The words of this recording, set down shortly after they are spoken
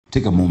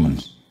Take a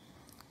moment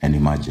and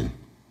imagine.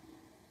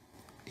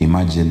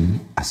 Imagine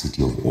a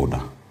city of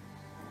order.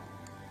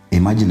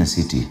 Imagine a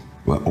city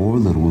where all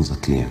the rules are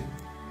clear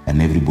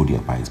and everybody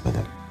abides by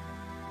them.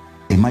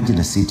 Imagine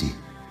a city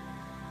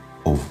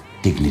of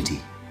dignity,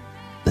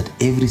 that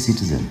every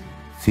citizen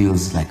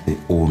feels like they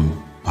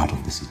own part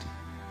of the city,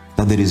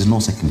 that there is no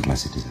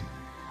second-class citizen.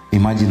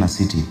 Imagine a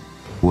city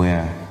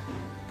where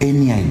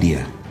any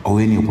idea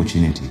or any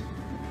opportunity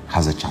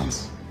has a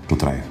chance to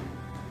thrive.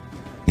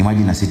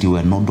 Imagine a city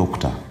where no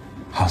doctor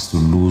has to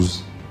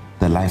lose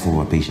the life of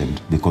a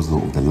patient because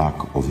of the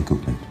lack of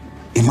equipment.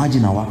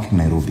 Imagine a working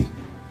Nairobi.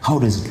 How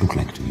does it look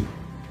like to you?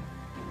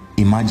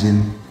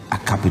 Imagine a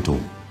capital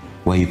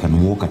where you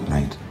can walk at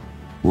night,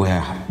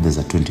 where there's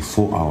a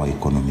 24-hour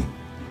economy,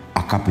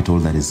 a capital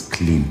that is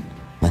clean,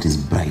 that is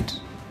bright,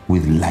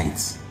 with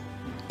lights.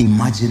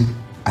 Imagine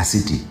a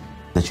city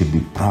that should be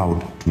proud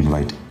to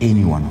invite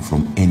anyone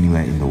from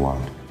anywhere in the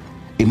world.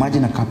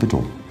 Imagine a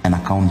capital and a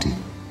county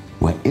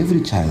where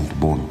every child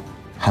born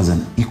has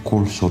an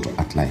equal shot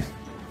at life,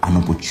 an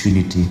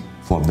opportunity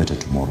for a better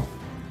tomorrow.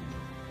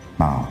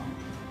 Now,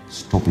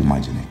 stop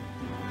imagining.